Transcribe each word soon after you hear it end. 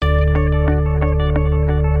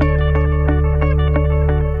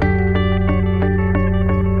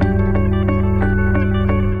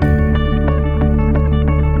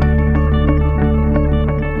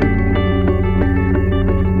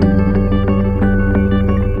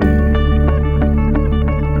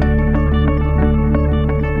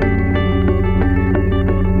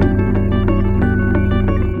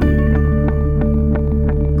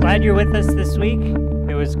with us this week.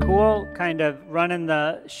 It was cool kind of running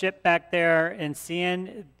the ship back there and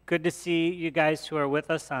seeing. Good to see you guys who are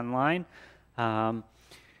with us online. And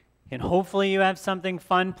hopefully you have something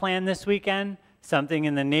fun planned this weekend, something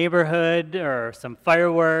in the neighborhood or some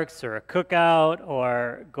fireworks or a cookout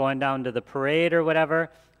or going down to the parade or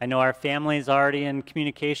whatever. I know our family's already in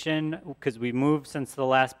communication because we moved since the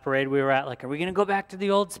last parade we were at. Like, are we going to go back to the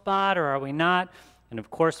old spot or are we not? And of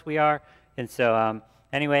course we are. And so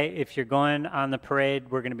anyway, if you're going on the parade,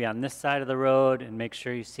 we're going to be on this side of the road, and make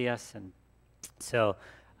sure you see us. And so,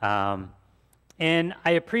 and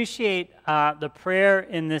I appreciate the prayer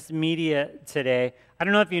in this media today. I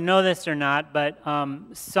don't know if you know this or not, but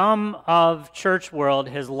some of church world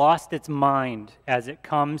has lost its mind as it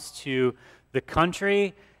comes to the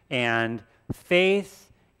country and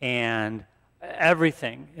faith and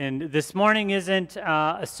everything. And this morning isn't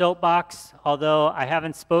a soapbox, although I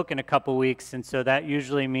haven't spoken a couple weeks, and so that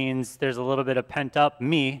usually means there's a little bit of pent-up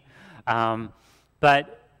me. But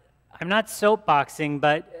I'm not soapboxing,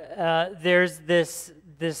 but there's this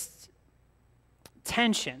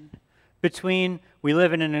tension between we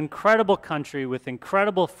live in an incredible country with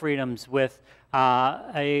incredible freedoms, with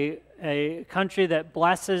a country that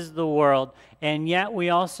blesses the world, and yet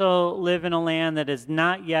we also live in a land that is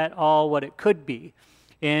not yet all what it could be.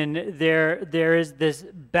 And there is this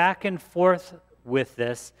back and forth with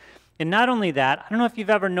this. And not only that, I don't know if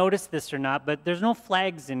you've ever noticed this or not, but there's no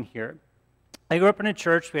flags in here. I grew up in a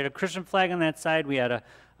church. We had a Christian flag on that side. We had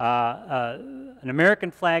an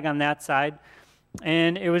American flag on that side.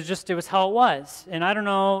 And it was how it was. And I don't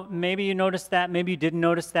know, maybe you noticed that, maybe you didn't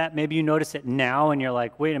notice that, maybe you notice it now and you're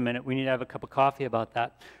like, wait a minute, we need to have a cup of coffee about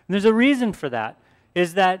that. And there's a reason for that,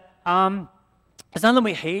 is that it's not that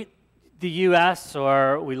we hate the U.S.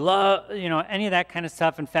 or we love, any of that kind of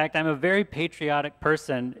stuff. In fact, I'm a very patriotic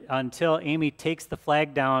person until Amy takes the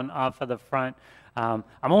flag down off of the front. I'm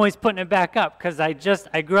always putting it back up because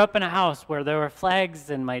I grew up in a house where there were flags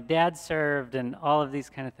and my dad served and all of these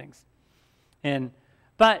kind of things.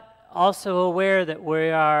 But also aware that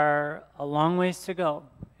we are a long ways to go,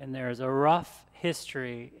 and there is a rough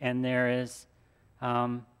history, and there is,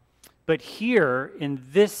 but here in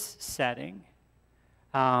this setting,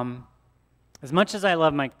 as much as I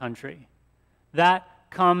love my country, that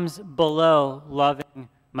comes below loving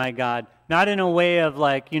my God. Not in a way of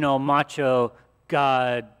like, macho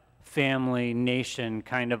God, family, nation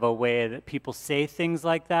kind of a way that people say things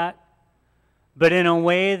like that, but in a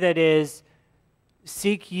way that is,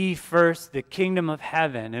 seek ye first the kingdom of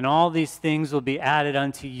heaven, and all these things will be added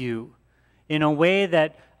unto you. In a way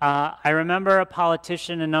that, I remember a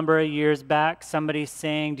politician a number of years back, somebody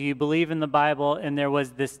saying, do you believe in the Bible? And there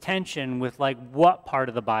was this tension with like, what part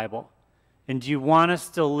of the Bible? And do you want us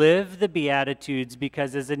to live the Beatitudes?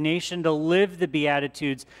 Because as a nation to live the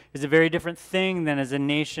Beatitudes is a very different thing than as a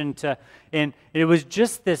nation to, and it was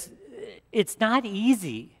just this, it's not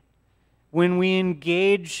easy when we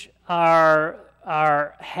engage our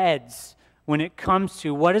heads when it comes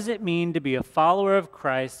to what does it mean to be a follower of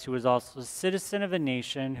Christ who is also a citizen of a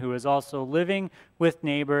nation, who is also living with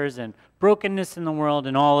neighbors and brokenness in the world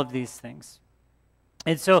and all of these things.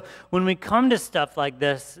 And so when we come to stuff like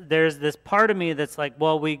this, there's this part of me that's like,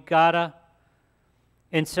 well, we gotta.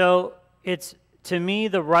 And so it's, to me,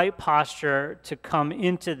 the right posture to come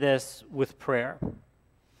into this with prayer.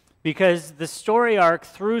 Because the story arc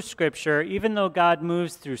through Scripture, even though God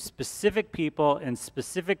moves through specific people in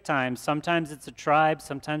specific times, sometimes it's a tribe,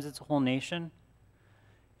 sometimes it's a whole nation,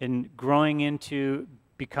 in growing into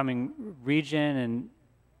becoming region and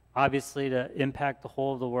obviously to impact the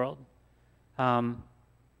whole of the world.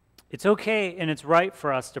 It's okay and it's right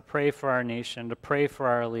for us to pray for our nation, to pray for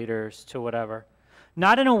our leaders, to whatever.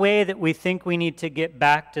 Not in a way that we think we need to get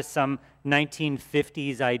back to some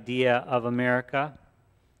 1950s idea of America,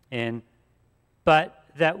 but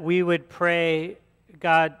that we would pray,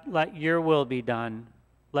 God, let your will be done.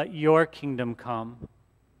 Let your kingdom come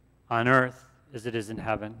on earth as it is in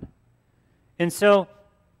heaven. And so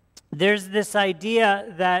there's this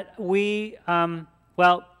idea that we,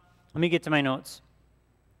 let me get to my notes.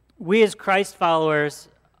 We as Christ followers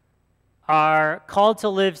are called to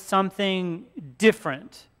live something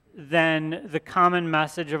different than the common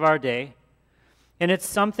message of our day. And it's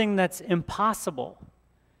something that's impossible.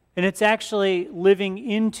 And it's actually living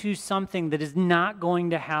into something that is not going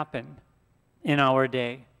to happen in our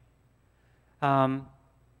day. Not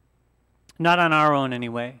on our own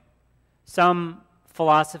anyway. Some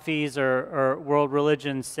philosophies or world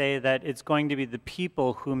religions say that it's going to be the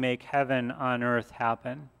people who make heaven on earth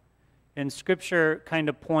happen. And Scripture kind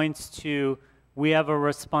of points to we have a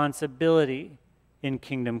responsibility in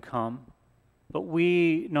kingdom come but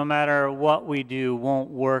we, no matter what we do, won't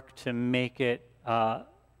work to make it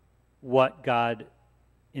what God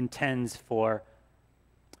intends for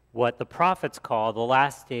what the prophets call the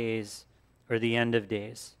last days or the end of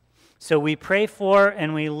days. So we pray for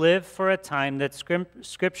and we live for a time that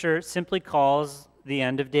Scripture simply calls the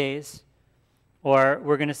end of days. Or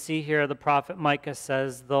we're going to see here the prophet Micah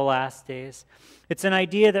says the last days. It's an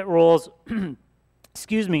idea that rolls,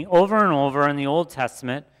 over and over in the Old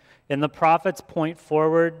Testament, and the prophets point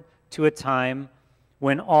forward to a time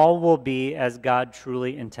when all will be as God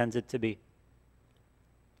truly intends it to be.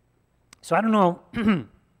 So I don't know,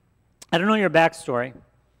 I don't know your backstory.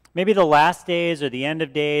 Maybe the last days or the end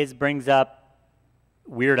of days brings up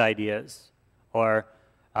weird ideas, or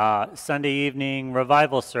Sunday evening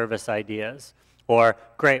revival service ideas, or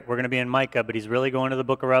great, we're going to be in Micah, but he's really going to the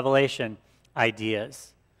book of Revelation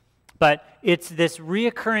ideas. But it's this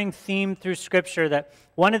reoccurring theme through Scripture that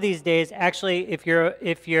one of these days, actually, if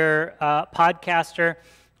you're a podcaster,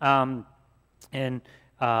 and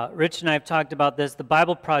Rich and I have talked about this, the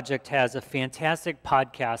Bible Project has a fantastic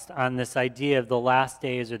podcast on this idea of the last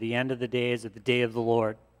days or the end of the days or the day of the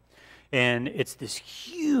Lord. And it's this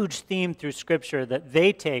huge theme through Scripture that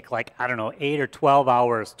they take 8 or 12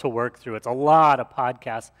 hours to work through. It's a lot of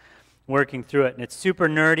podcasts working through it. And it's super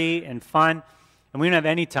nerdy and fun. And we don't have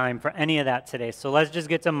any time for any of that today. So let's just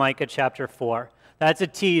get to Micah chapter 4. That's a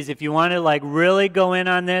tease. If you want to really go in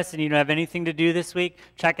on this and you don't have anything to do this week,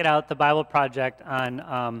 check it out, the Bible Project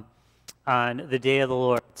on the day of the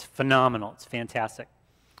Lord. It's phenomenal. It's fantastic.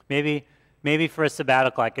 Maybe for a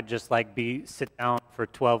sabbatical, I could just sit down for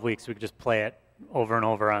 12 weeks. We could just play it over and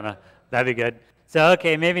over that'd be good. So,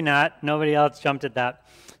 okay, maybe not. Nobody else jumped at that.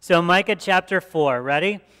 So Micah chapter 4,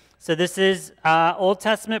 ready? So this is Old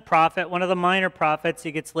Testament prophet, one of the minor prophets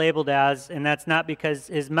he gets labeled as, and that's not because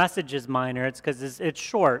his message is minor, it's because it's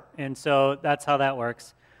short, and so that's how that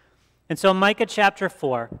works. And so Micah chapter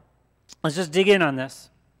 4, let's just dig in on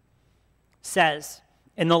this, says,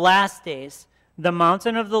 in the last days, the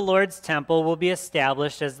mountain of the Lord's temple will be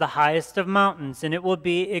established as the highest of mountains, and it will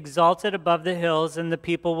be exalted above the hills, and the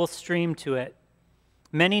people will stream to it.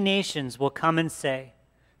 Many nations will come and say,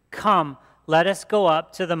 "Come, let us go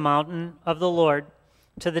up to the mountain of the Lord,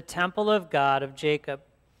 to the temple of God of Jacob.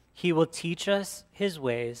 He will teach us his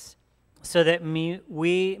ways, so that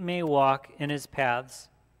we may walk in his paths.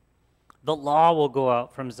 The law will go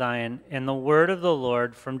out from Zion, and the word of the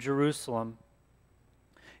Lord from Jerusalem.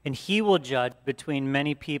 And he will judge between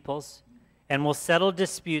many peoples, and will settle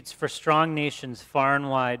disputes for strong nations far and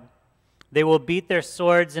wide. They will beat their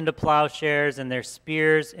swords into plowshares and their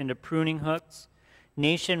spears into pruning hooks.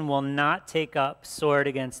 Nation will not take up sword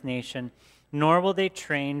against nation, nor will they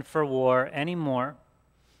train for war any more.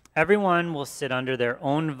 Everyone will sit under their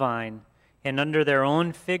own vine and under their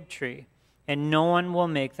own fig tree, and no one will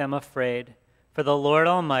make them afraid, for the Lord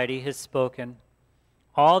Almighty has spoken.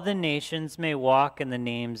 All the nations may walk in the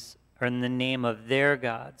name of their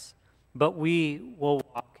gods, but we will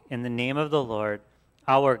walk in the name of the Lord,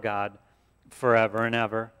 our God, forever and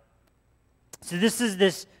ever." So this is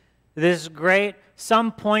this great,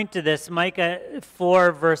 some point to this, Micah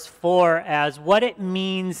 4, verse 4, as what it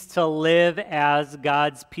means to live as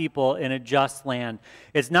God's people in a just land.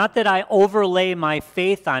 It's not that I overlay my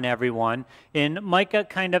faith on everyone, and Micah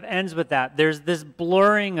kind of ends with that. There's this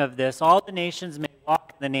blurring of this. All the nations may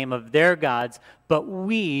walk in the name of their gods, but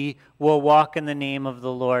we will walk in the name of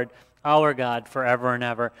the Lord, our God, forever and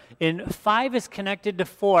ever. And 5 is connected to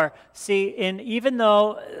 4. Even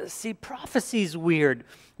though prophecy's weird.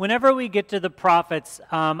 Whenever we get to the prophets,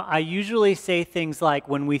 I usually say things like,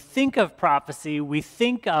 when we think of prophecy, we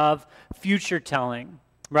think of future telling,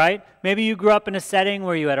 right? Maybe you grew up in a setting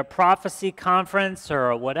where you had a prophecy conference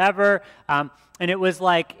or whatever, and it was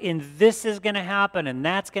and this is going to happen, and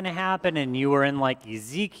that's going to happen, and you were in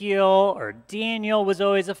Ezekiel, or Daniel was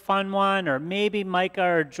always a fun one, or maybe Micah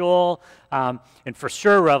or Joel, and for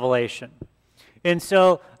sure Revelation. And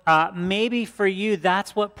so maybe for you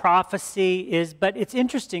that's what prophecy is, but it's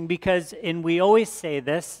interesting because, and we always say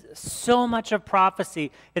this, so much of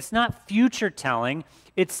prophecy, it's not future telling,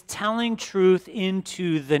 it's telling truth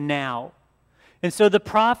into the now. And so the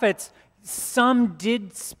prophets, some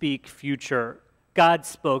did speak future. God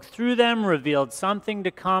spoke through them, revealed something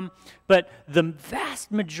to come, but the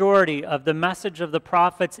vast majority of the message of the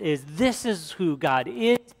prophets is, this is who God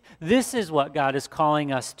is, this is what God is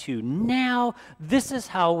calling us to now, this is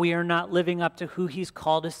how we are not living up to who he's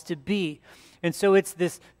called us to be. And so it's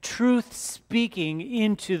this truth speaking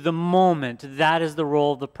into the moment. That is the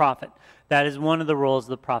role of the prophet. That is one of the roles of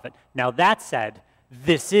the prophet. Now that said,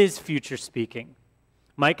 this is future speaking.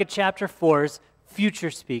 Micah chapter 4 is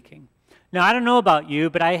future speaking. Now, I don't know about you,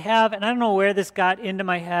 but I have, and I don't know where this got into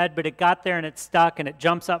my head, but it got there and it stuck and it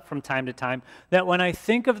jumps up from time to time, that when I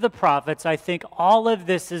think of the prophets, I think all of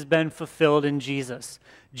this has been fulfilled in Jesus.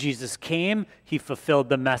 Jesus came, he fulfilled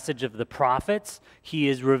the message of the prophets, he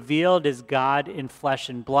is revealed as God in flesh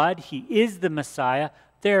and blood, he is the Messiah.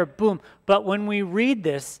 There, boom. But when we read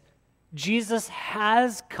this, Jesus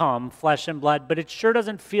has come flesh and blood, but it sure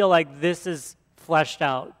doesn't feel like this is fleshed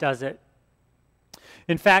out, does it?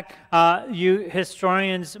 In fact, you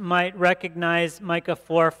historians might recognize Micah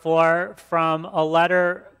 4:4 from a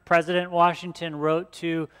letter President Washington wrote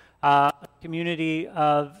to a community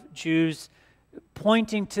of Jews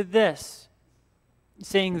pointing to this,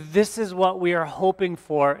 saying this is what we are hoping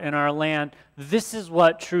for in our land. This is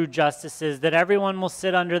what true justice is, that everyone will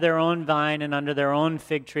sit under their own vine and under their own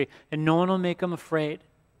fig tree, and no one will make them afraid.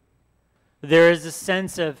 There is a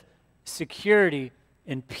sense of security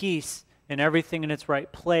and peace and everything in its right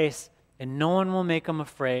place, and no one will make them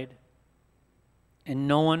afraid. And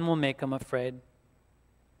no one will make them afraid.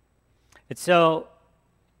 And so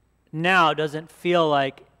now doesn't feel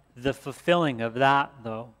like the fulfilling of that,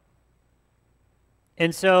 though.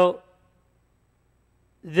 And so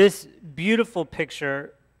this beautiful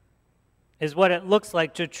picture is what it looks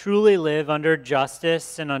like to truly live under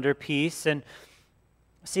justice and under peace. And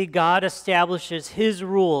see, God establishes his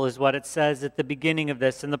rule, is what it says at the beginning of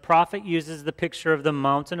this. And the prophet uses the picture of the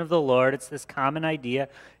mountain of the Lord. It's this common idea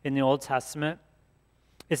in the Old Testament.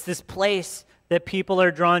 It's this place that people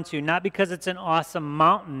are drawn to, not because it's an awesome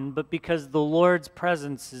mountain, but because the Lord's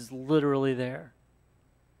presence is literally there.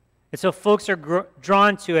 And so folks are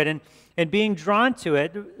drawn to it. And being drawn to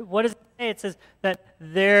it, what does it say? It says that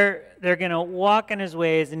they're going to walk in his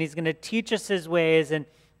ways, and he's going to teach us his ways,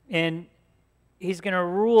 and he's going to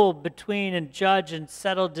rule between and judge and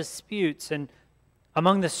settle disputes and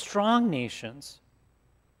among the strong nations,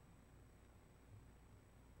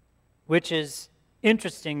 which is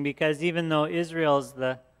interesting because even though Israel is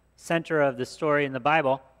the center of the story in the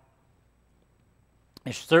Bible,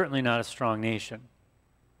 it's certainly not a strong nation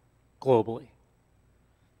globally.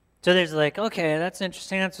 So there's like, okay, that's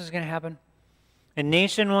interesting. That's what's going to happen. A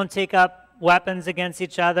nation won't take up weapons against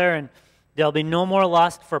each other, and there'll be no more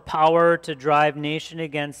lust for power to drive nation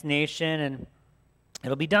against nation, and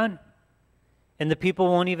it'll be done. And the people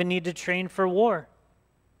won't even need to train for war.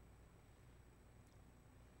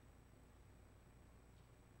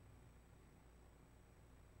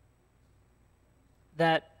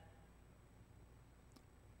 That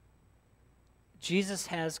Jesus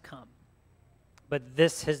has come, but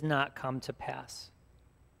this has not come to pass.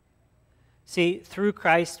 See, through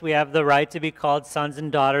Christ, we have the right to be called sons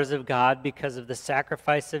and daughters of God because of the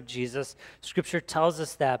sacrifice of Jesus. Scripture tells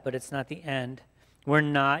us that, but it's not the end. We're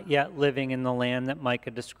not yet living in the land that Micah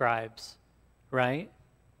describes, right?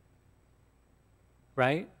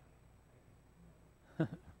 Right?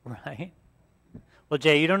 Right? Well,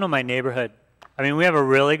 Jay, you don't know my neighborhood. I mean, we have a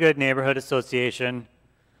really good neighborhood association.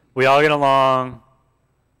 We all get along.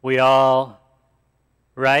 We all,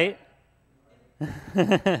 right?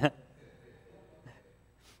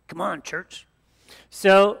 Come on, church.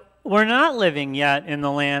 So we're not living yet in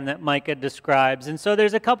the land that Micah describes. And so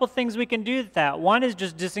there's a couple things we can do with that. One is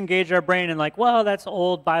just disengage our brain and like, well, that's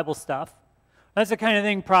old Bible stuff. That's the kind of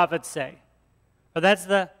thing prophets say.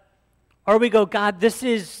 Or we go, God, this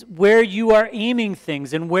is where you are aiming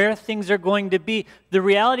things and where things are going to be. The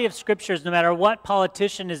reality of Scripture is no matter what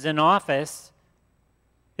politician is in office,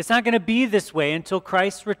 it's not going to be this way until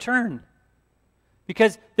Christ's return.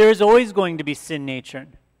 Because there is always going to be sin nature.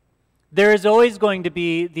 There is always going to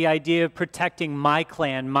be the idea of protecting my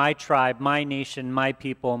clan, my tribe, my nation, my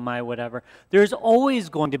people, my whatever. There is always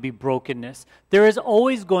going to be brokenness. There is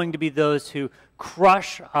always going to be those who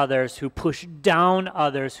crush others, who push down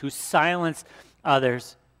others, who silence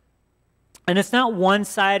others. And it's not one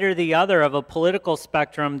side or the other of a political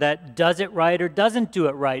spectrum that does it right or doesn't do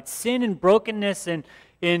it right. Sin and brokenness and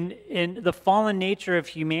in the fallen nature of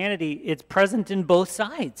humanity, it's present in both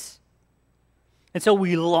sides. And so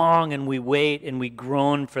we long and we wait and we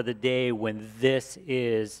groan for the day when this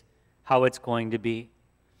is how it's going to be.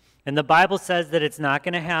 And the Bible says that it's not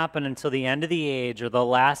going to happen until the end of the age or the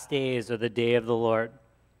last days or the day of the Lord.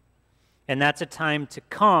 And that's a time to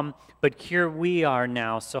come, but here we are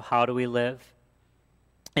now, so how do we live?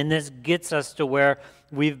 And this gets us to where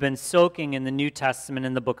we've been soaking in the New Testament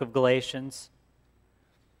in the book of Galatians.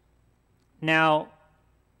 Now,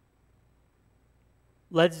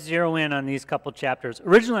 let's zero in on these couple chapters.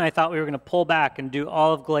 Originally, I thought we were going to pull back and do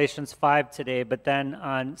all of Galatians 5 today, but then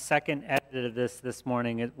on second edit of this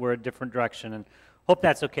morning, we're a different direction, and Hope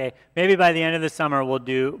that's okay. Maybe by the end of the summer we'll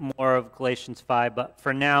do more of Galatians 5, but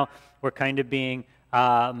for now we're kind of being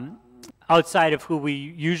outside of who we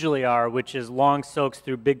usually are, which is long soaks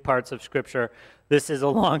through big parts of Scripture. This is a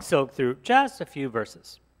long soak through just a few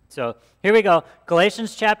verses. So here we go.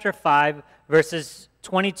 Galatians chapter 5, verses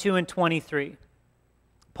 22 and 23.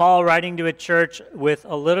 Paul, writing to a church with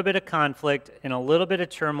a little bit of conflict and a little bit of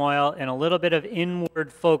turmoil and a little bit of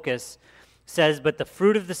inward focus, says, "But the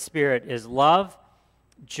fruit of the Spirit is love,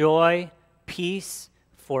 joy, peace,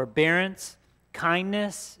 forbearance,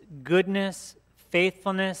 kindness, goodness,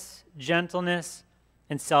 faithfulness, gentleness,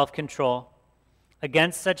 and self-control.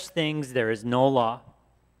 Against such things there is no law."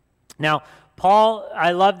 Now, Paul,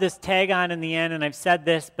 I love this tag on in the end, and I've said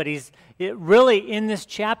this, but really in this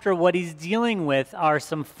chapter, what he's dealing with are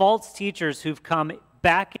some false teachers who've come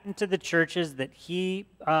back into the churches that he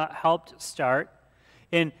helped start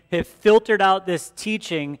and have filtered out this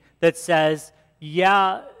teaching that says,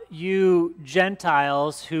 yeah, you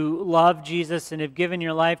Gentiles who love Jesus and have given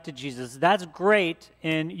your life to Jesus, that's great,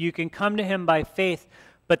 and you can come to him by faith,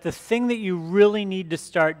 but the thing that you really need to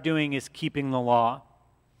start doing is keeping the law.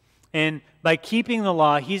 And by keeping the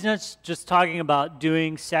law, he's not just talking about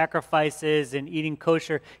doing sacrifices and eating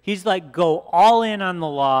kosher. He's like, go all in on the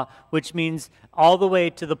law, which means all the way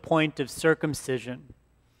to the point of circumcision.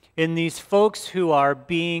 And these folks who are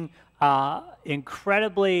being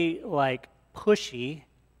incredibly pushy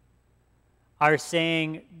are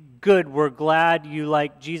saying, good, we're glad you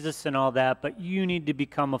like Jesus and all that, but you need to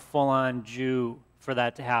become a full-on Jew for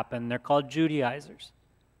that to happen. They're called Judaizers.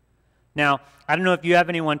 Now, I don't know if you have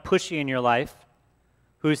anyone pushy in your life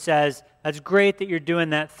who says, that's great that you're doing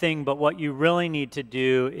that thing, but what you really need to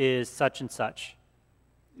do is such and such.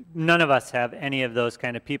 None of us have any of those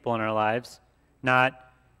kind of people in our lives. Not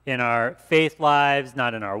in our faith lives,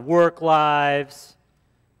 not in our work lives,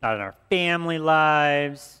 not in our family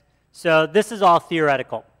lives. So this is all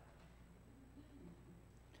theoretical.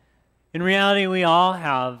 In reality, we all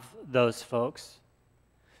have those folks.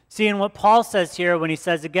 See, and what Paul says here when he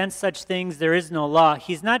says, against such things there is no law,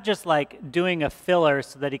 he's not just doing a filler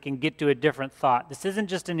so that he can get to a different thought. This isn't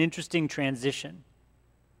just an interesting transition.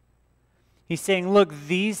 He's saying, look,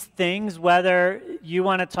 these things, whether you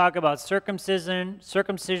want to talk about circumcision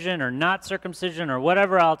or not circumcision or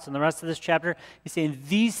whatever else in the rest of this chapter, he's saying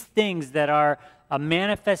these things that are a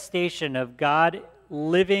manifestation of God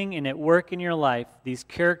living and at work in your life, these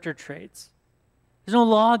character traits, there's no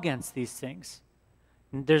law against these things.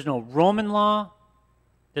 There's no Roman law.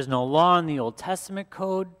 There's no law in the Old Testament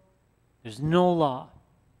code. There's no law.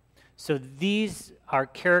 So these are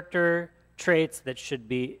character traits that should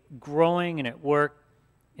be growing and at work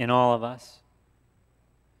in all of us.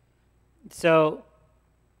 So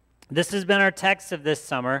this has been our text of this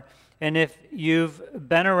summer. And if you've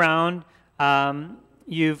been around,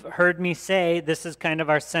 you've heard me say this is kind of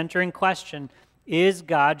our centering question. Is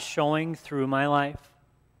God showing through my life?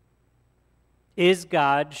 Is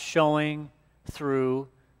God showing through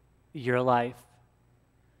your life?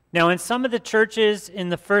 Now, in some of the churches in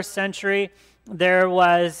the first century, there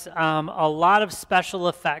was a lot of special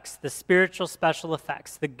effects, the spiritual special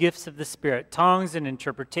effects, the gifts of the Spirit, tongues and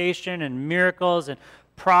interpretation and miracles and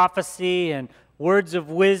prophecy and words of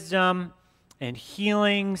wisdom and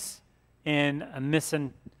healings and and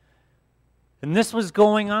this was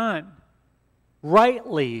going on,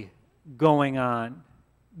 rightly going on,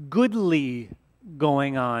 goodly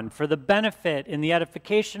going on for the benefit and the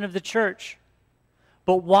edification of the church.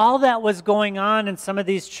 But while that was going on in some of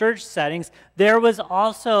these church settings, there was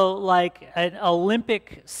also an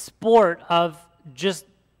Olympic sport of just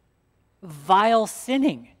vile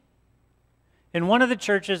sinning. In one of the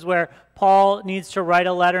churches where Paul needs to write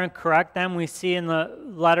a letter and correct them, we see in the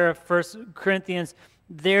letter of 1 Corinthians,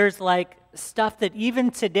 there's stuff that even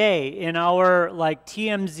today in our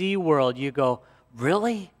TMZ world, you go,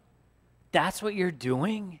 really? That's what you're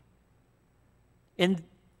doing? And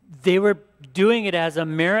they were doing it as a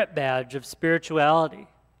merit badge of spirituality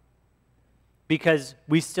because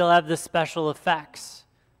we still have the special effects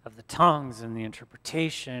of the tongues and the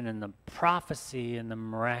interpretation and the prophecy and the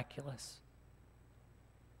miraculous.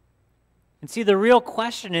 And see, the real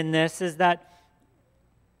question in this is that,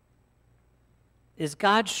 is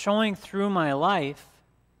God showing through my life?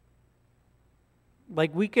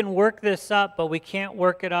 We can work this up, but we can't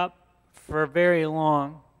work it up for very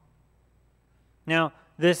long. Now,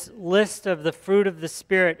 this list of the fruit of the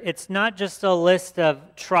Spirit, it's not just a list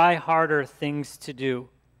of try harder things to do.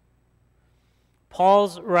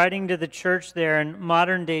 Paul's writing to the church there in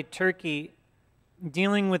modern-day Turkey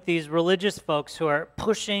dealing with these religious folks who are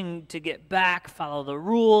pushing to get back, follow the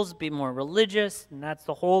rules, be more religious, and that's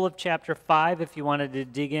the whole of chapter 5 if you wanted to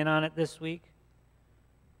dig in on it this week.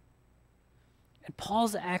 And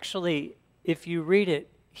Paul's actually, if you read it,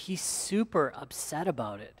 he's super upset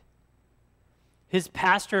about it. His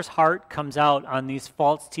pastor's heart comes out on these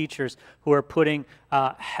false teachers who are putting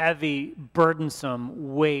heavy,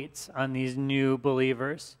 burdensome weights on these new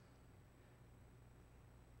believers.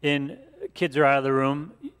 And kids are out of the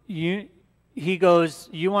room. He goes,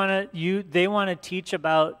 they want to teach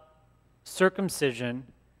about circumcision.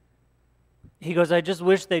 He goes, I just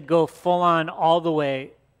wish they'd go full on all the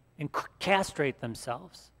way and castrate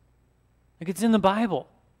themselves. Like, it's in the Bible.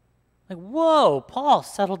 Like, whoa, Paul,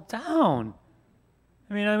 settle down.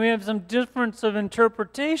 I mean, we have some difference of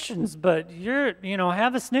interpretations, but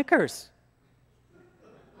have a Snickers.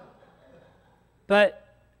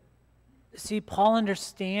 But, see, Paul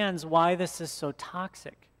understands why this is so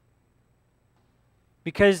toxic.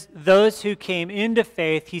 Because those who came into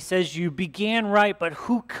faith, he says, you began right, but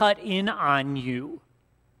who cut in on you?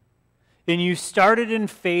 And you started in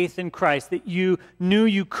faith in Christ, that you knew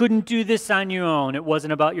you couldn't do this on your own. It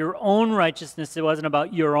wasn't about your own righteousness. It wasn't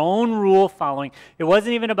about your own rule following. It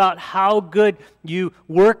wasn't even about how good you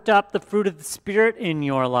worked up the fruit of the Spirit in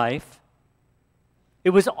your life.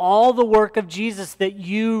 It was all the work of Jesus that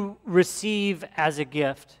you receive as a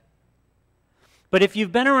gift. But if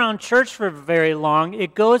you've been around church for very long,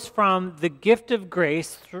 it goes from the gift of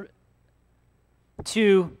grace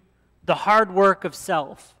to the hard work of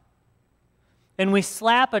self. And we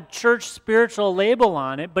slap a church spiritual label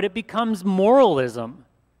on it, but it becomes moralism.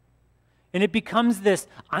 And it becomes this,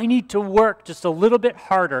 I need to work just a little bit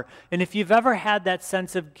harder. And if you've ever had that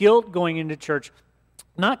sense of guilt going into church,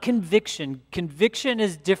 not conviction. Conviction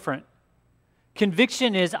is different.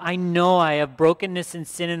 Conviction is, I know I have brokenness and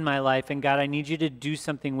sin in my life, and God, I need you to do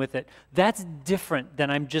something with it. That's different than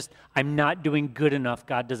I'm not doing good enough.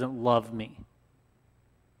 God doesn't love me.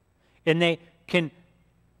 And they can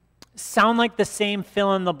sound like the same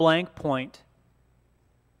fill-in-the-blank point,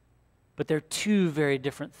 but they're two very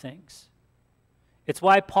different things. It's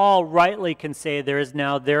why Paul rightly can say there is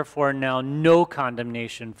now, therefore now, no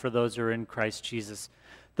condemnation for those who are in Christ Jesus.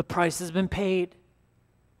 The price has been paid.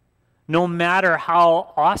 No matter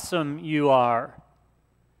how awesome you are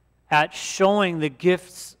at showing the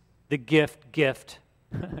gift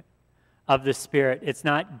of the Spirit. It's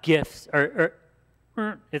not gifts,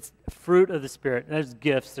 it's fruit of the Spirit. There's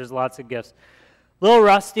gifts. There's lots of gifts. A little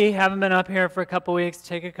rusty. Haven't been up here for a couple weeks.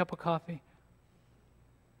 Take a cup of coffee.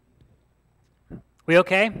 We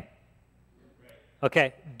okay?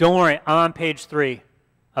 Okay. Don't worry. I'm on page 3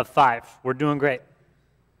 of 5. We're doing great.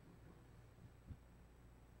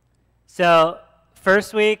 So,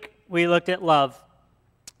 first week, we looked at love.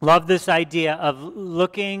 Love, this idea of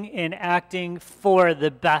looking and acting for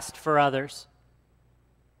the best for others.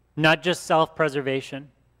 Not just self-preservation.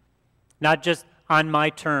 Not just on my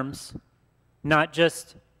terms.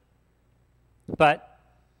 But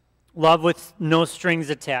love with no strings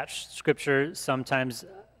attached. Scripture sometimes,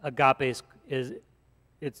 agape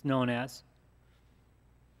it's known as.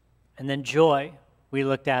 And then joy, we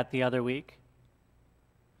looked at the other week.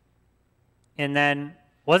 And then,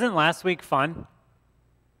 wasn't last week fun?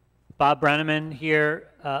 Bob Brenneman here,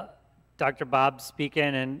 Dr. Bob speaking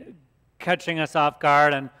and catching us off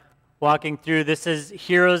guard and walking through. This is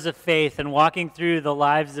heroes of faith and walking through the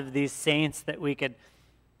lives of these saints that we could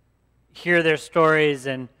hear their stories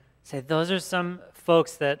and say, those are some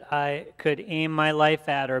folks that I could aim my life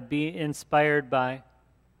at or be inspired by.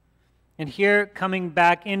 And here, coming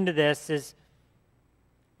back into this, is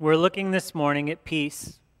we're looking this morning at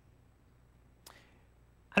peace.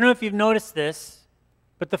 I don't know if you've noticed this,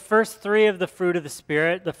 but the first 3 of the fruit of the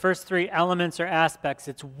Spirit, the first 3 elements or aspects,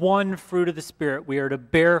 it's one fruit of the Spirit. We are to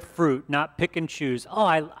bear fruit, not pick and choose. Oh,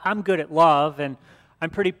 I'm good at love, and I'm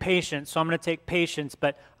pretty patient, so I'm going to take patience,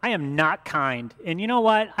 but I am not kind. And you know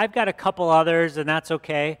what? I've got a couple others, and that's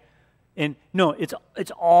okay. And no, it's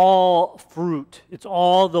all fruit. It's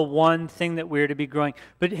all the one thing that we're to be growing.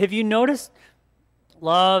 But have you noticed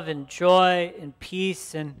love and joy and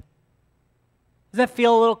peace and does that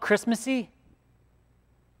feel a little Christmassy?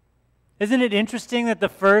 Isn't it interesting that the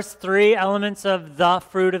first 3 elements of the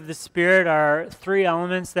fruit of the Spirit are 3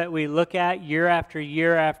 elements that we look at year after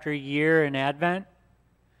year after year in Advent?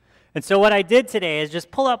 And so what I did today is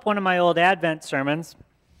just pull up one of my old Advent sermons,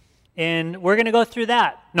 and we're going to go through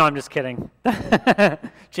that. No, I'm just kidding.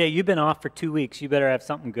 Jay, you've been off for 2 weeks. You better have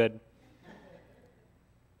something good.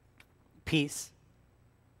 Peace.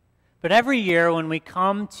 But every year when we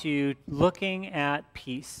come to looking at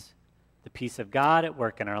peace, the The peace of God at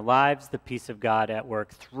work in our lives, the peace of God at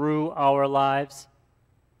work through our lives.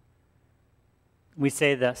 We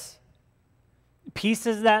say this: peace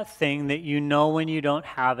is that thing that you know when you don't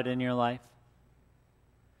have it in your life.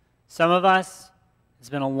 Some of us, it's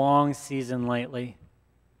been a long season lately.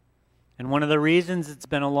 And one of the reasons it's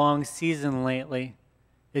been a long season lately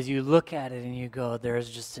is you look at it and you go, there's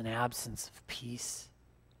just an absence of peace.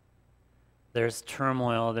 There's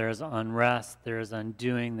turmoil, there's unrest, there's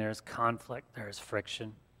undoing, there's conflict, there's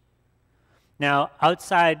friction. Now,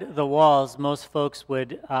 outside the walls, most folks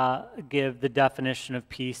would give the definition of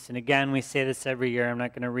peace. And again, we say this every year. I'm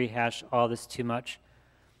not going to rehash all this too much.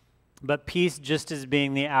 But peace just as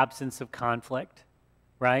being the absence of conflict,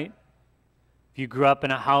 right? If you grew up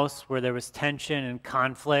in a house where there was tension and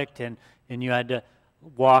conflict and you had to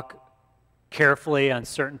walk carefully on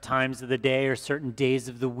certain times of the day or certain days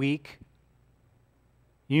of the week,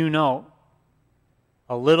 you know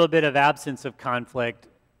a little bit of absence of conflict,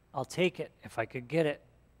 I'll take it if I could get it.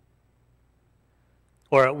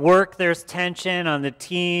 Or at work there's tension on the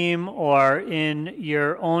team, or in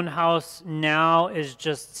your own house now it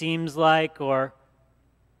just seems like,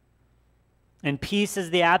 and peace is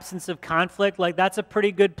the absence of conflict. Like, that's a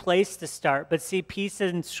pretty good place to start. But see, peace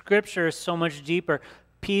in Scripture is so much deeper.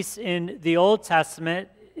 Peace in the Old Testament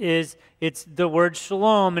it's the word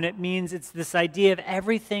shalom, and it means it's this idea of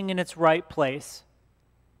everything in its right place.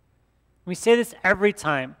 We say this every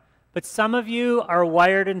time, but some of you are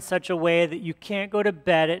wired in such a way that you can't go to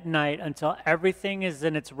bed at night until everything is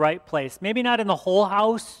in its right place. Maybe not in the whole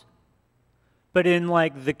house, but in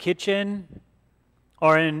like the kitchen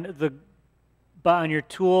or on your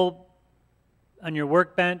tool, on your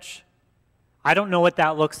workbench. I don't know what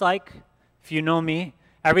that looks like. If you know me,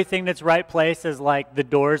 everything that's right place is like the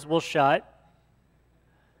doors will shut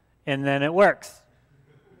and then it works.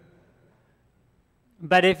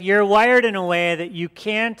 But if you're wired in a way that you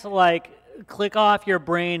can't like click off your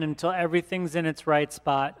brain until everything's in its right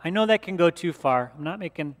spot, I know that can go too far. I'm not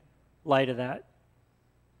making light of that.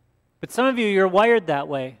 But some of you, you're wired that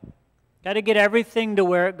way. Got to get everything to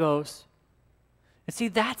where it goes. And see,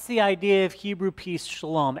 that's the idea of Hebrew peace,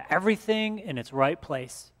 shalom. Everything in its right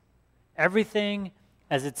place. Everything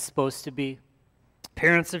as it's supposed to be.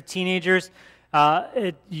 Parents of teenagers,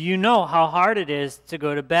 you know how hard it is to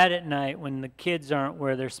go to bed at night when the kids aren't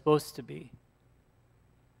where they're supposed to be.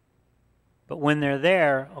 But when they're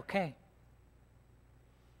there, okay.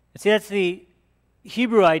 See, that's the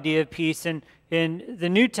Hebrew idea of peace. And in the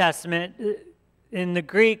New Testament, in the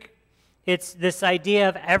Greek, it's this idea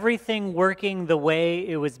of everything working the way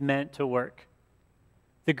it was meant to work.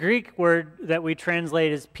 The Greek word that we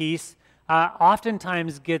translate as peace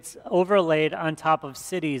oftentimes gets overlaid on top of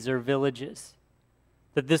cities or villages.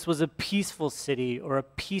 That this was a peaceful city or a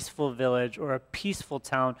peaceful village or a peaceful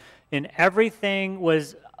town, and everything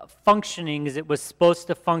was functioning as it was supposed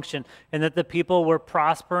to function, and that the people were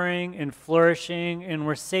prospering and flourishing and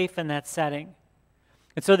were safe in that setting.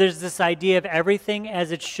 And so there's this idea of everything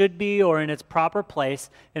as it should be or in its proper place,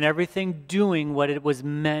 and everything doing what it was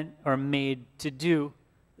meant or made to do.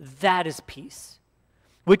 That is peace,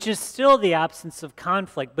 which is still the absence of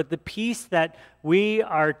conflict, but the peace that we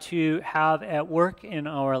are to have at work in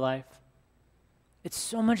our life, it's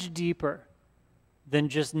so much deeper than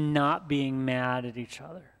just not being mad at each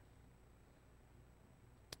other.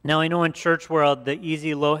 Now, I know in church world, the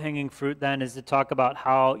easy, low-hanging fruit then is to talk about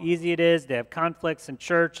how easy it is to have conflicts in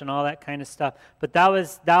church and all that kind of stuff, but that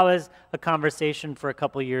was a conversation for a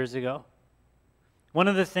couple years ago. One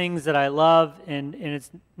of the things that I love, and it's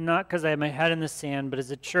not because I have my head in the sand, but as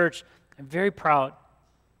a church, I'm very proud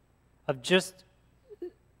of just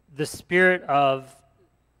the spirit of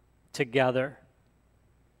together.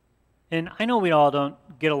 And I know we all don't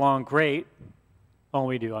get along great. Oh,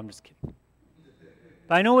 we do. I'm just kidding.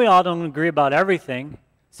 But I know we all don't agree about everything.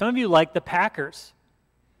 Some of you like the Packers.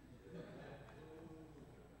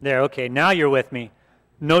 There, okay, now you're with me.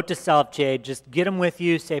 Note to self, Jade, just get them with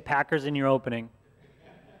you, say Packers in your opening.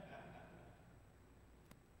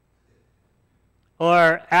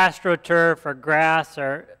 Or AstroTurf or grass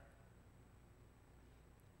or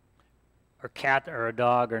cat or a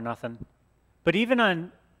dog or nothing. But even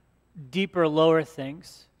on deeper, lower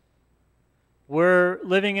things, we're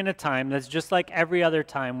living in a time that's just like every other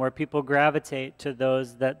time where people gravitate to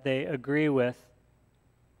those that they agree with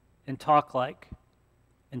and talk like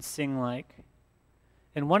and sing like.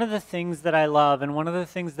 And one of the things that I love and one of the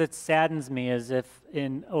things that saddens me is if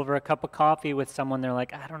over a cup of coffee with someone, they're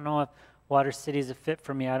like, I don't know if Water City is a fit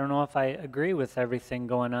for me. I don't know if I agree with everything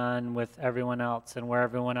going on with everyone else and where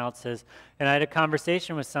everyone else is. And I had a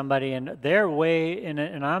conversation with somebody and they're way in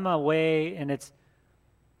it and I'm away, and it's,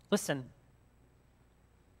 listen,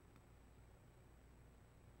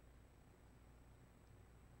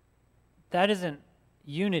 that isn't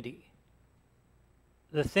unity.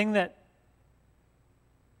 The thing that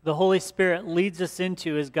the Holy Spirit leads us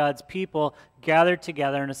into as God's people gathered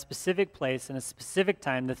together in a specific place in a specific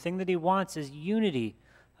time. The thing that he wants is unity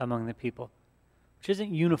among the people, which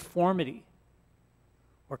isn't uniformity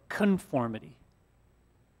or conformity.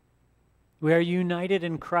 We are united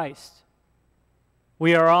in Christ.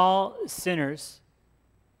 We are all sinners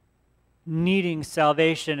needing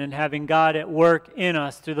salvation and having God at work in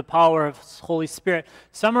us through the power of His Holy Spirit.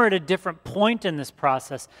 Some are at a different point in this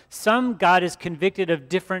process. Some God is convicted of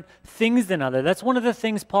different things than others. That's one of the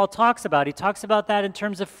things Paul talks about. He talks about that in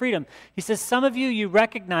terms of freedom. He says, some of you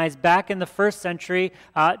recognize back in the first century,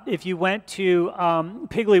 if you went to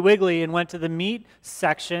Piggly Wiggly and went to the meat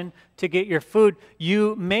section to get your food,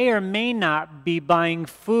 you may or may not be buying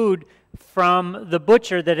food from the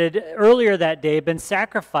butcher that had earlier that day been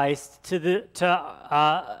sacrificed to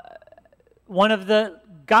one of the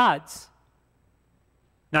gods,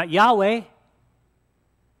 not Yahweh.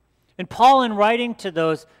 And Paul, in writing to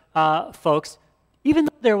those folks, even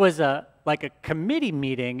though there was a committee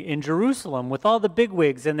meeting in Jerusalem with all the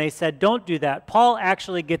bigwigs, and they said, don't do that, Paul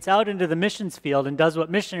actually gets out into the missions field and does what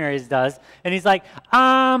missionaries does, and he's like,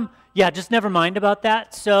 yeah, just never mind about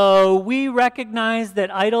that. So we recognize that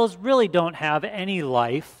idols really don't have any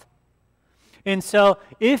life. And so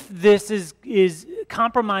if this is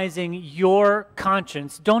compromising your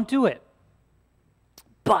conscience, don't do it.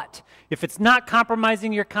 But if it's not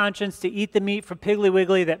compromising your conscience to eat the meat from Piggly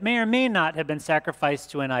Wiggly that may or may not have been sacrificed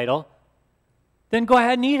to an idol, then go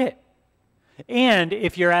ahead and eat it. And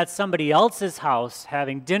if you're at somebody else's house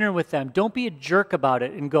having dinner with them, don't be a jerk about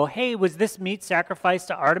it and go, hey, was this meat sacrificed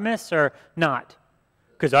to Artemis or not?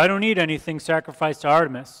 Because I don't eat anything sacrificed to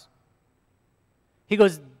Artemis. He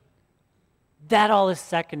goes, that all is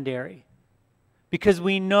secondary. Because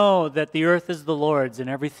we know that the earth is the Lord's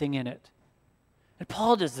and everything in it. And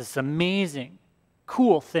Paul does this amazing,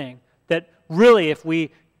 cool thing that really, if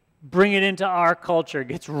we bring it into our culture,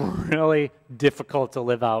 gets really difficult to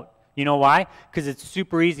live out. You know why? Because it's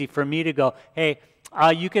super easy for me to go, hey,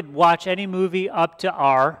 you could watch any movie up to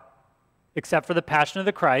R, except for The Passion of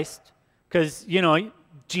the Christ, because,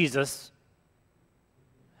 Jesus.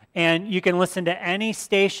 And you can listen to any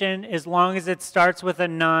station as long as it starts with a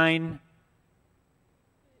 9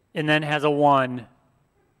 and then has a 1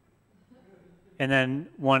 and then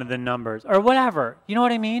one of the numbers, or whatever. You know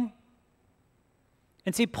what I mean?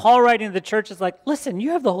 And see, Paul writing to the church is like, listen,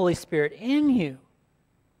 you have the Holy Spirit in you.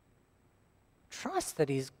 Trust that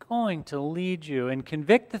he's going to lead you and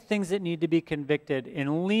convict the things that need to be convicted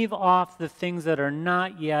and leave off the things that are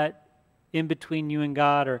not yet in between you and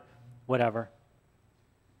God or whatever.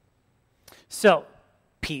 So,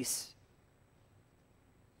 peace.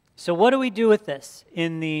 So what do we do with this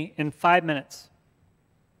in 5 minutes?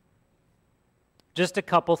 Just a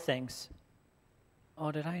couple things.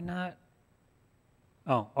 Oh, did I not?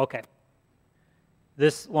 Oh, okay.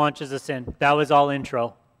 This launches us in. That was all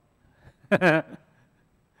intro. Don't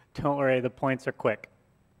worry, the points are quick.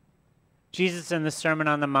 Jesus in the Sermon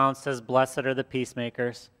on the Mount says, blessed are the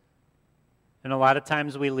peacemakers. And a lot of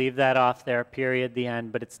times we leave that off there, period, the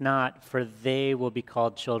end, but it's not, for they will be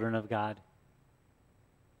called children of God.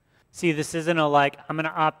 See, this isn't I'm going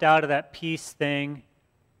to opt out of that peace thing.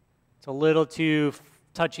 It's a little too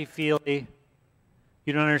touchy-feely.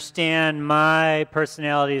 You don't understand, my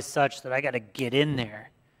personality is such that I got to get in there.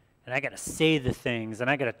 And I got to say the things, and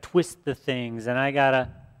I got to twist the things, and I got to...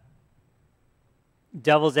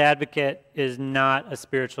 Devil's advocate is not a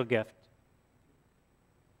spiritual gift.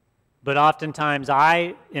 But oftentimes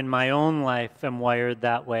I, in my own life, am wired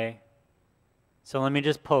that way. So let me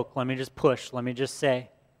just poke, let me just push, let me just say.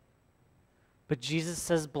 But Jesus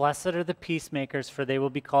says, blessed are the peacemakers, for they will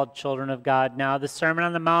be called children of God. Now, the Sermon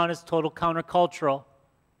on the Mount is total countercultural.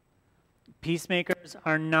 Peacemakers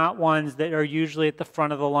are not ones that are usually at the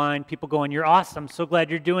front of the line. People going, you're awesome, so glad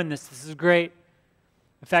you're doing this, this is great.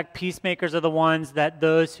 In fact, peacemakers are the ones that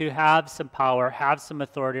those who have some power, have some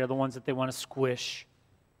authority, are the ones that they want to squish.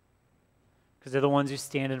 Because they're the ones who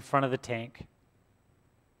stand in front of the tank.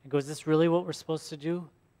 And goes, is this really what we're supposed to do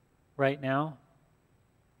right now?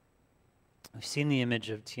 We've seen the image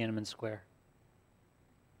of Tiananmen Square.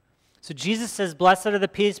 So Jesus says, blessed are the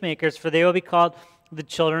peacemakers, for they will be called the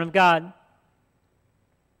children of God.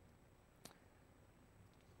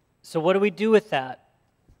 So what do we do with that?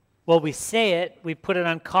 Well, we say it, we put it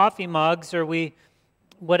on coffee mugs, or we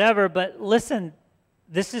whatever, but listen,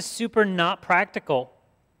 this is super not practical.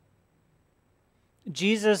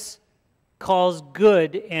 Jesus calls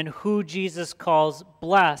good, and who Jesus calls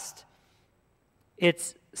blessed,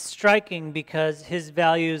 it's striking because his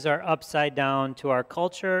values are upside down to our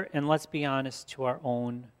culture, and let's be honest, to our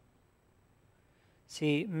own.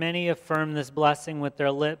 See, many affirm this blessing with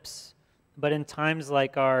their lips, but in times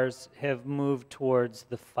like ours have moved towards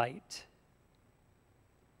the fight.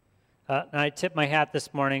 And I tipped my hat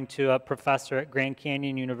this morning to a professor at Grand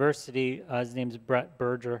Canyon University. His name's Brett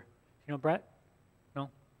Berger. You know Brett? No?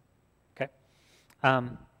 Okay.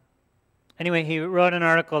 Anyway, he wrote an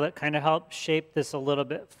article that kind of helped shape this a little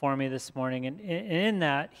bit for me this morning. And in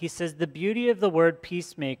that, he says the beauty of the word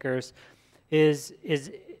peacemakers is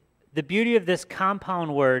the beauty of this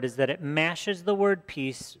compound word is that it mashes the word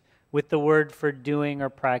peace with the word for doing or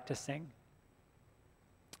practicing,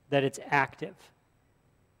 that it's active.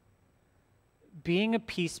 Being a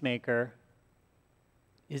peacemaker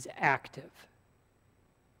is active.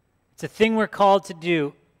 It's a thing we're called to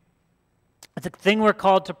do. It's a thing we're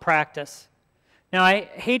called to practice. Now, I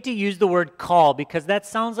hate to use the word call because that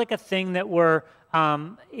sounds like a thing that we're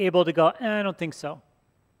able to go, I don't think so.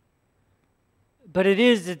 But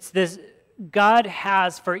it's this, God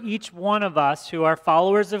has for each one of us who are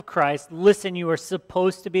followers of Christ, listen, you are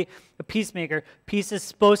supposed to be a peacemaker. Peace is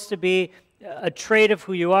supposed to be a trait of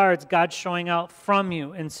who you are. It's God showing out from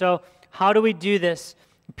you. And so how do we do this?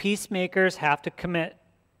 Peacemakers have to commit.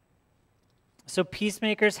 So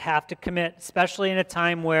peacemakers have to commit, especially in a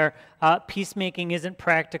time where peacemaking isn't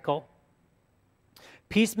practical.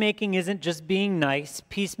 Peacemaking isn't just being nice.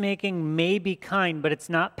 Peacemaking may be kind, but it's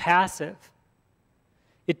not passive.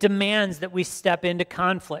 It demands that we step into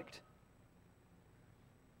conflict.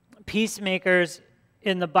 Peacemakers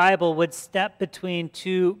in the Bible would step between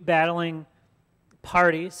two battling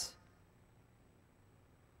parties.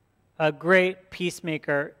 A great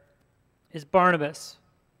peacemaker is Barnabas.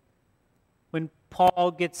 When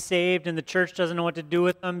Paul gets saved and the church doesn't know what to do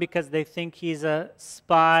with him because they think he's a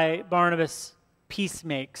spy, Barnabas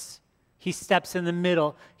peacemakes. He steps in the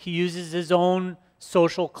middle. He uses his own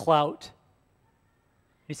social clout.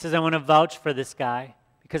 He says, I want to vouch for this guy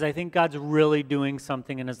because I think God's really doing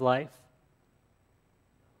something in his life.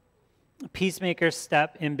 Peacemakers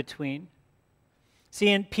step in between. See,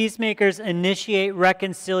 and peacemakers initiate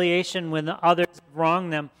reconciliation when the others wrong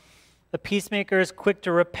them. The peacemaker is quick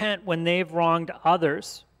to repent when they've wronged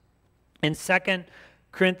others. In 2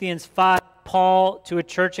 Corinthians 5, Paul, to a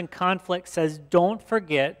church in conflict, says, don't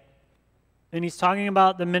forget, and he's talking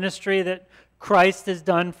about the ministry that Christ has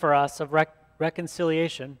done for us of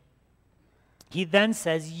reconciliation. He then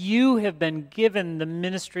says, you have been given the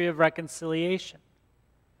ministry of reconciliation.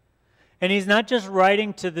 And he's not just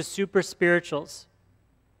writing to the super spirituals.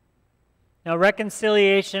 Now,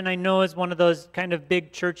 reconciliation, I know, is one of those kind of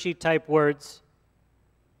big churchy type words.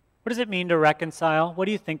 What does it mean to reconcile? What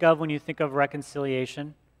do you think of when you think of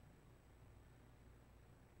reconciliation?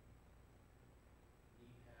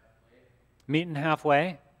 Meeting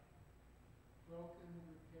halfway.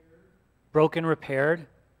 Broken, repaired.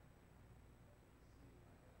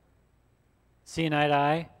 Seeing eye to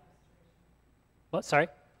eye. What, sorry?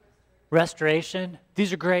 Restoration.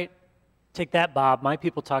 These are great. Take that, Bob. My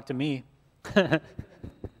people talk to me. Just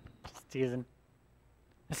teasing.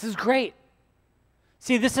 This is great.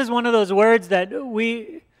 See, this is one of those words that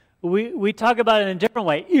we talk about in a different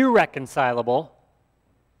way. Irreconcilable.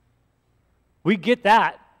 We get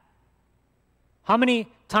that. How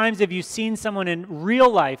many times have you seen someone in real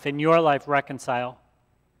life, in your life, reconcile?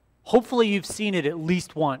 Hopefully you've seen it at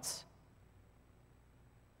least once.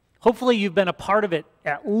 Hopefully you've been a part of it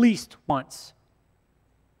at least once.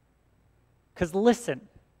 Because listen,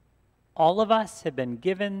 all of us have been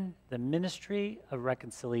given the ministry of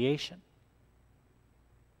reconciliation.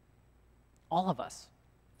 All of us,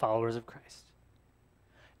 followers of Christ.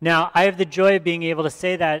 Now, I have the joy of being able to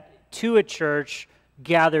say that to a church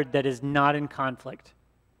gathered that is not in conflict.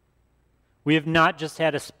 We have not just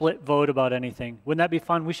had a split vote about anything. Wouldn't that be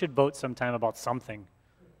fun? We should vote sometime about something.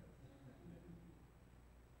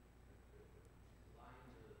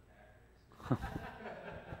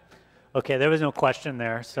 Okay, there was no question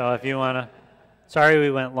there, so if you want to... Sorry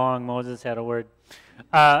we went long. Moses had a word.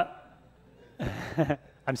 I'm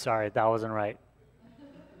sorry, that wasn't right.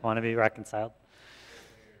 Want to be reconciled?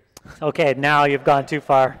 Okay, now you've gone too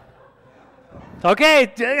far.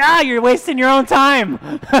 Okay, you're wasting your own time.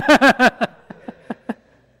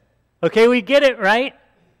 Okay, we get it, right?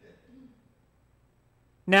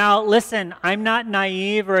 Now, listen, I'm not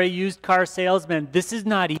naive or a used car salesman. This is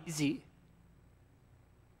not easy.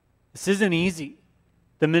 This isn't easy.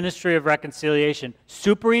 The ministry of reconciliation.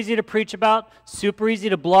 Super easy to preach about, super easy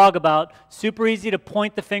to blog about, super easy to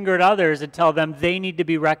point the finger at others and tell them they need to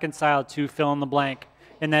be reconciled to fill in the blank.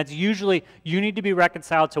 and that's usually, you need to be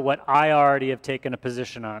reconciled to what I already have taken a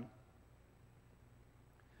position on.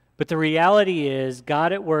 But the reality is,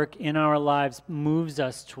 God at work in our lives moves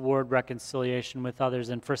us toward reconciliation with others,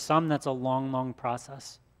 and for some, that's a long, long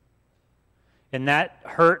process. And that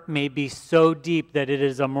hurt may be so deep that it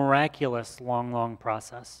is a miraculous, long, long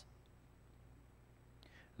process.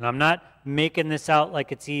 And I'm not making this out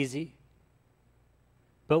like it's easy,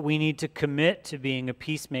 but we need to commit to being a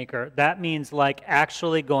peacemaker. That means like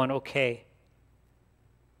actually going, okay.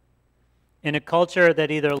 In a culture that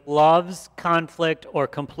either loves conflict or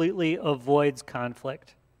completely avoids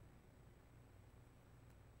conflict,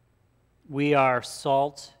 we are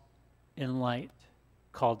salt and light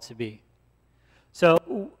called to be.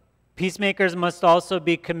 So peacemakers must also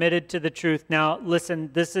be committed to the truth. Now, listen,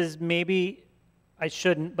 this is maybe, I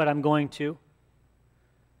shouldn't, but I'm going to.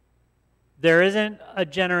 There isn't a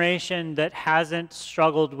generation that hasn't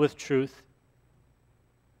struggled with truth.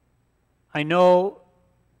 I know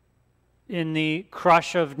in the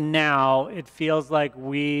crush of now, it feels like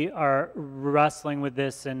we are wrestling with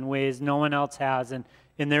this in ways no one else has, and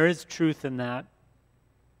there is truth in that.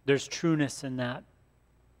 There's trueness in that.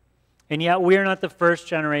 And yet we are not the first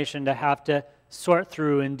generation to have to sort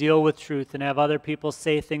through and deal with truth and have other people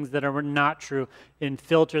say things that are not true and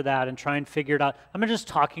filter that and try and figure it out. I'm not just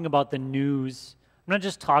talking about the news. I'm not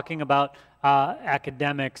just talking about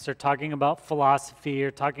academics or talking about philosophy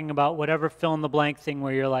or talking about whatever fill-in-the-blank thing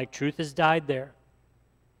where you're like, truth has died there.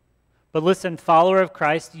 But listen, follower of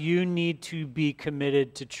Christ, you need to be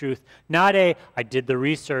committed to truth. Not I did the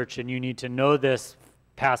research and you need to know this,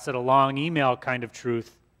 pass it along email kind of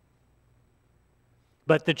truth.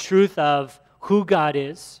 But the truth of who God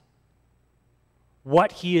is,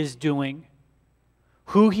 what He is doing,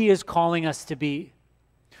 who He is calling us to be,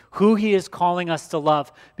 who He is calling us to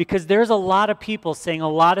love. Because there's a lot of people saying a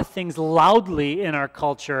lot of things loudly in our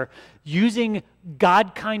culture, using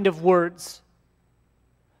God kind of words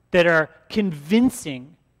that are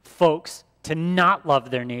convincing folks to not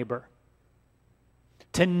love their neighbor,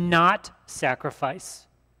 to not sacrifice,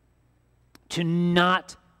 to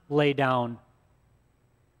not lay down.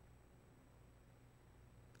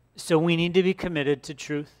 So we need to be committed to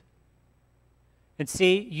truth. And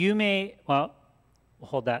see, you may, well, we'll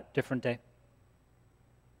hold that, different day.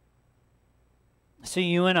 So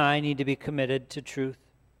you and I need to be committed to truth,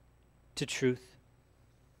 to truth.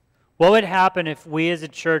 What would happen if we as a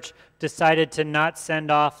church decided to not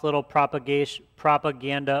send off little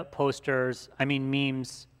propaganda posters,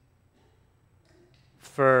 memes,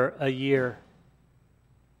 for a year?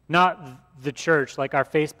 Not the church, like our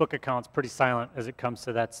Facebook account's pretty silent as it comes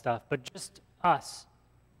to that stuff, but just us.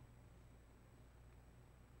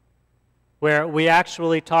 Where we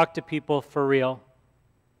actually talk to people for real.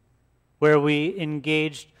 Where we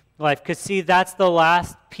engaged life. Because see, that's the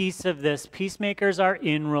last piece of this. Peacemakers are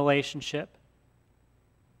in relationship.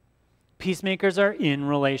 Peacemakers are in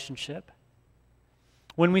relationship.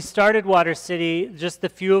 When we started Water City, just the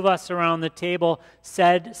few of us around the table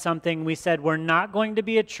said something. We said, we're not going to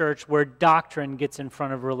be a church where doctrine gets in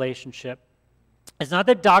front of relationship. It's not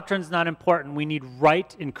that doctrine's not important. We need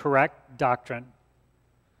right and correct doctrine.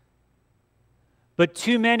 But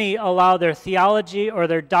too many allow their theology or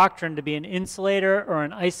their doctrine to be an insulator or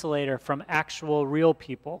an isolator from actual real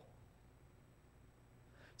people.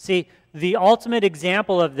 See, the ultimate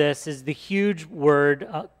example of this is the huge word,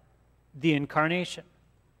 the incarnation.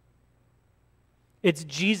 It's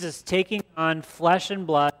Jesus taking on flesh and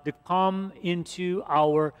blood to come into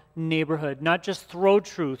our neighborhood, not just throw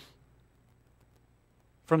truth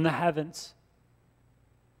from the heavens,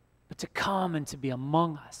 but to come and to be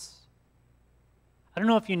among us. I don't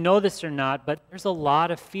know if you know this or not, but there's a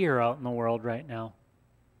lot of fear out in the world right now.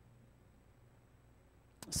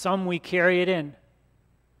 Some we carry it in.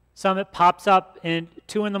 Some it pops up at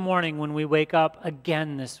 2 in the morning when we wake up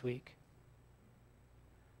again this week.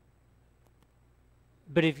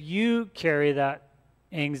 But if you carry that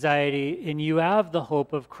anxiety and you have the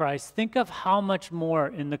hope of Christ, think of how much more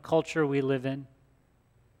in the culture we live in.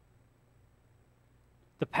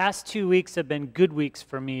 The past 2 weeks have been good weeks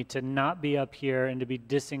for me to not be up here and to be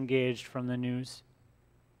disengaged from the news.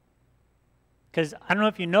 Because I don't know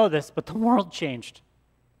if you know this, but the world changed.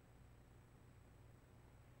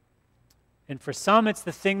 And for some, it's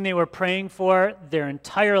the thing they were praying for their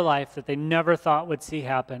entire life that they never thought would see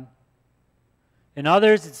happen. In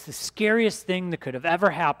others, it's the scariest thing that could have ever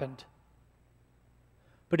happened.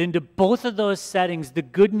 But into both of those settings, the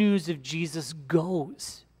good news of Jesus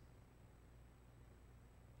goes.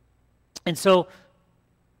 And so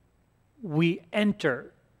we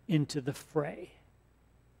enter into the fray.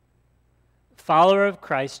 follower of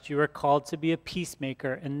Christ, you are called to be a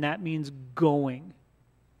peacemaker, and that means going,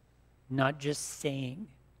 not just saying.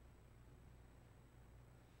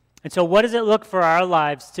 And so what does it look for our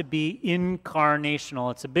lives to be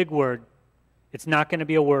incarnational? It's a big word. It's not going to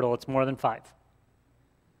be a wordle. It's more than 5.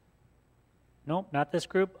 Nope, not this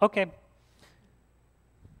group. Okay.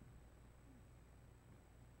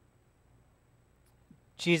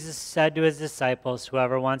 Jesus said to his disciples,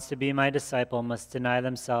 "Whoever wants to be my disciple must deny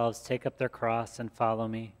themselves, take up their cross, and follow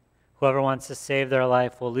me. Whoever wants to save their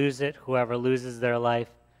life will lose it. Whoever loses their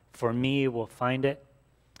life for me will find it.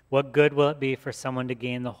 What good will it be for someone to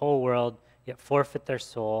gain the whole world, yet forfeit their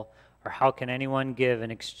soul? Or what can anyone give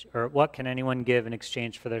in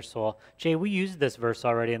exchange for their soul?" Jay, we used this verse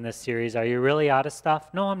already in this series. Are you really out of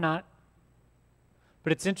stuff? No, I'm not.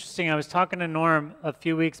 But it's interesting. I was talking to Norm a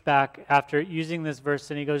few weeks back after using this verse,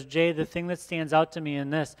 and he goes, "Jay, the thing that stands out to me in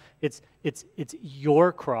this, it's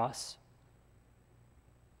your cross.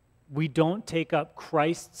 We don't take up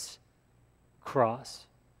Christ's cross.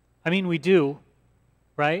 I mean, we do,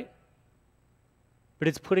 right? But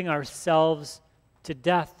it's putting ourselves to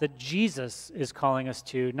death that Jesus is calling us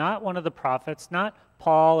to, not one of the prophets, not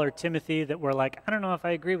Paul or Timothy that we're like, I don't know if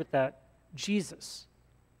I agree with that. Jesus.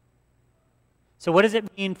 So what does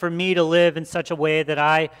it mean for me to live in such a way that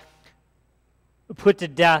I put to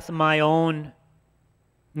death my own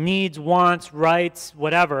needs, wants, rights,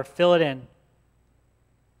 whatever, fill it in?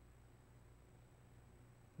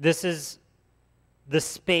 This is the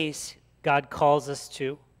space God calls us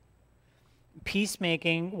to.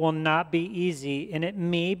 Peacemaking will not be easy, and it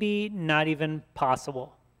may be not even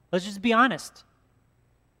possible. Let's just be honest.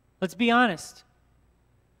 Let's be honest.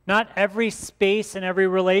 Not every space and every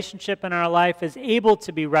relationship in our life is able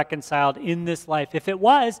to be reconciled in this life. If it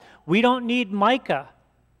was, we don't need Micah.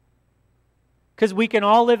 Because we can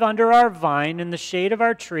all live under our vine in the shade of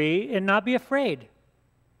our tree and not be afraid.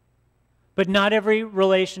 But not every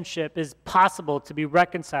relationship is possible to be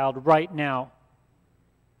reconciled right now.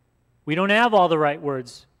 We don't have all the right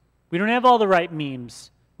words. We don't have all the right memes.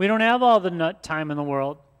 We don't have all the time in the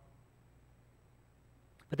world.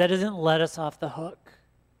 But that doesn't let us off the hook.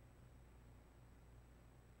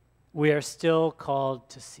 We are still called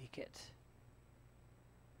to seek it.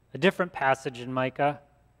 A different passage in Micah,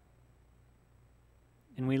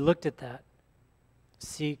 and we looked at that.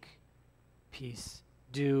 Seek peace.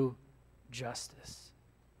 Do justice.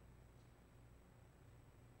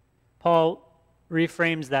 Paul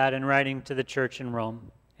reframes that in writing to the church in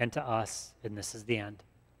Rome and to us, and this is the end.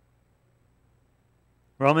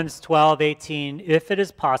 Romans 12:18, if it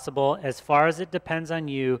is possible, as far as it depends on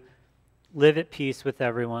you, live at peace with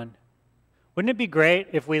everyone. Wouldn't it be great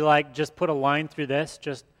if we just put a line through this?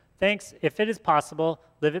 Just, thanks, if it is possible,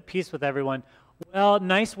 live at peace with everyone. Well,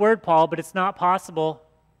 nice word, Paul, but it's not possible.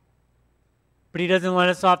 But he doesn't let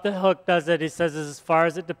us off the hook, does it? He says, as far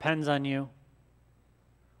as it depends on you.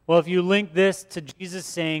 Well, if you link this to Jesus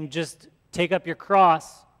saying, just take up your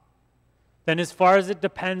cross, then as far as it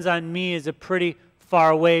depends on me is a pretty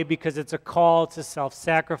far away, because it's a call to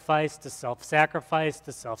self-sacrifice, to self-sacrifice,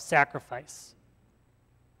 to self-sacrifice.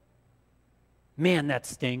 Man, that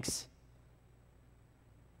stinks.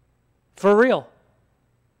 For real.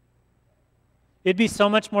 It'd be so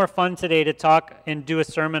much more fun today to talk and do a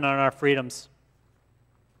sermon on our freedoms.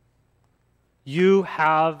 You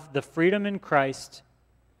have the freedom in Christ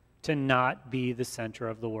to not be the center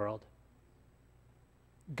of the world.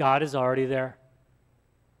 God is already there.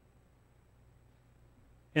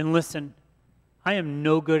 And listen, I am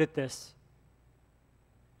no good at this.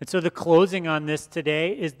 And so the closing on this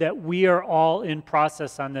today is that we are all in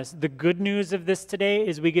process on this. The good news of this today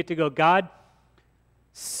is we get to go, God,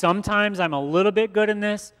 sometimes I'm a little bit good in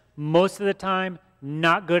this, most of the time,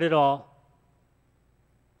 not good at all.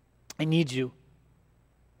 I need you.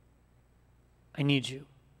 I need you.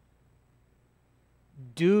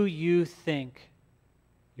 Do you think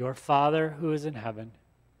your Father who is in heaven,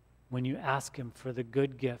 when you ask him for the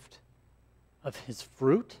good gift of his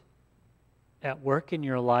fruit at work in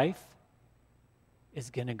your life, is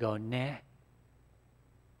going to go, nah?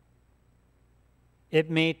 It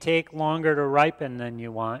may take longer to ripen than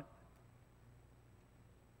you want.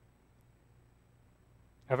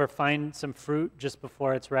 Ever find some fruit just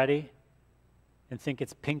before it's ready and think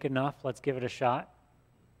it's pink enough, let's give it a shot?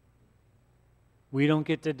 We don't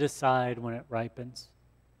get to decide when it ripens.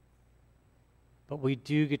 But we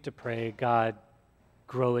do get to pray, God,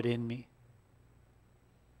 grow it in me.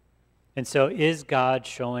 And so is God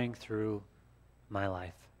showing through my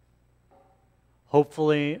life?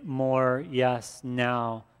 Hopefully more yes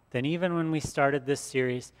now than even when we started this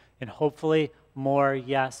series, and hopefully more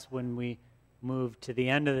yes when we move to the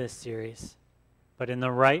end of this series. but in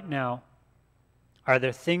the right now. Are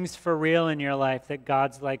there things for real in your life that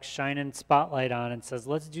God's like shining spotlight on and says,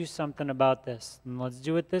 let's do something about this, and let's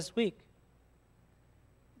do it this week?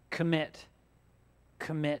 Commit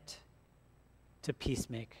to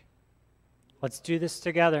peacemake. Let's do this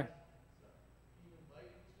together.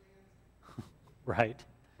 Right.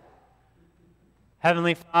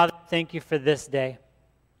 Heavenly Father, thank you for this day.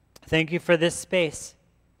 Thank you for this space.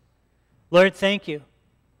 Lord, thank you.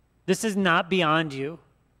 This is not beyond you.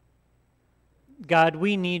 God,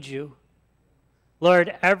 we need you.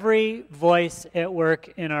 Lord, every voice at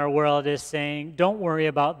work in our world is saying, don't worry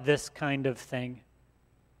about this kind of thing.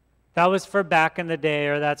 That was for back in the day,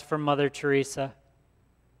 or that's for Mother Teresa.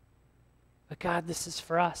 But God, this is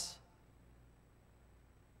for us.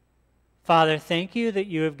 Father, thank you that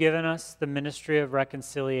you have given us the ministry of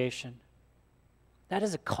reconciliation. That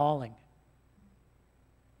is a calling.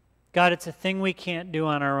 God, it's a thing we can't do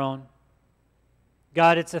on our own.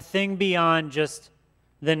 God, it's a thing beyond just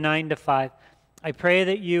the 9 to 5. I pray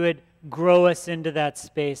that you would grow us into that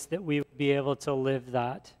space, that we would be able to live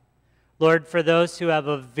that. Lord, for those who have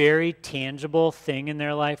a very tangible thing in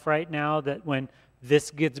their life right now, that when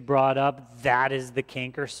this gets brought up, that is the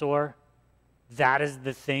canker sore. That is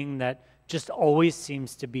the thing that just always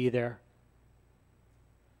seems to be there.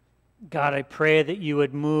 God, I pray that you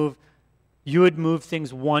would move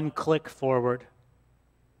things one click forward.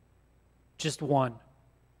 Just one.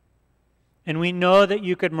 And we know that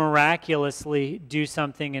you could miraculously do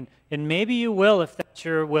something, and maybe you will if that's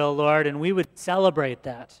your will, Lord, and we would celebrate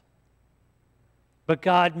that. But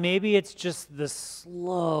God, maybe it's just the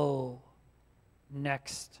slow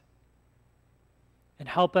next. And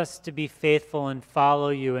help us to be faithful and follow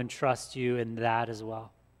you and trust you in that as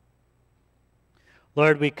well.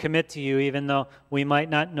 Lord, we commit to you even though we might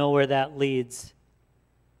not know where that leads.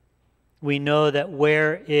 We know that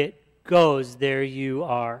where it goes, there you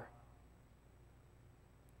are.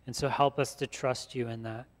 And so help us to trust you in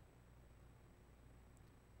that.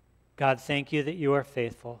 God, thank you that you are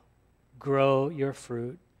faithful. Grow your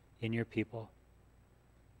fruit in your people.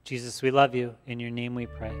 Jesus, we love you. In your name we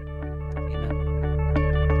pray.